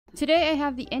Today I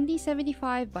have the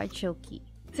ND75 by Chilkey.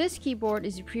 This keyboard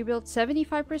is a pre-built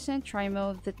 75%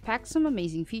 tri-mode that packs some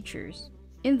amazing features.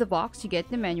 In the box you get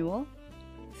the manual,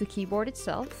 the keyboard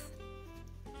itself,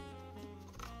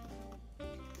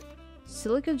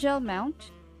 silica gel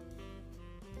mount,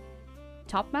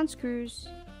 top mount screws,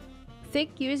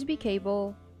 thick USB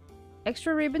cable,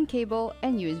 extra ribbon cable,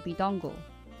 and USB dongle.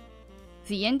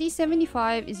 The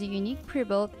ND75 is a unique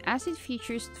pre-built as it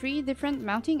features 3 different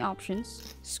mounting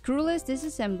options, screwless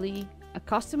disassembly, a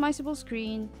customizable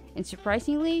screen, and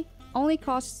surprisingly, only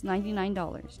costs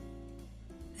 $99.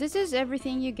 This is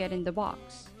everything you get in the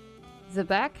box. The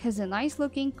back has a nice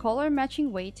looking color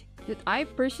matching weight that I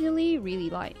personally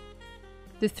really like.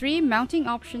 The 3 mounting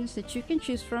options that you can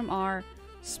choose from are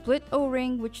split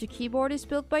O-ring, which the keyboard is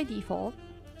built by default,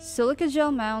 silica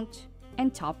gel mount,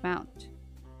 and top mount.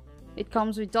 It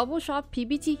comes with double shot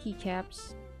PBT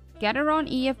keycaps, Gateron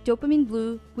EF Dopamine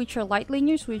Blue, which are light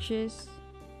linear switches,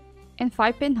 and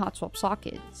 5-pin hot swap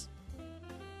sockets.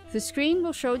 The screen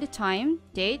will show the time,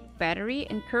 date, battery,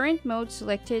 and current mode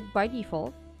selected by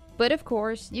default, but of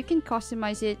course, you can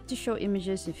customize it to show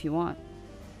images if you want.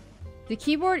 The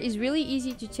keyboard is really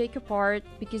easy to take apart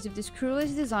because of the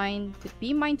screwless design, but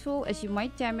be mindful as you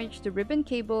might damage the ribbon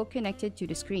cable connected to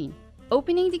the screen.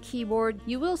 Opening the keyboard,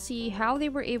 you will see how they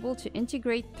were able to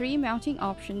integrate 3 mounting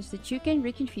options that you can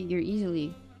reconfigure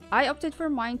easily. I opted for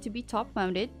mine to be top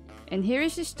mounted, and here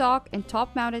is the stock and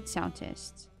top mounted sound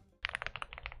test.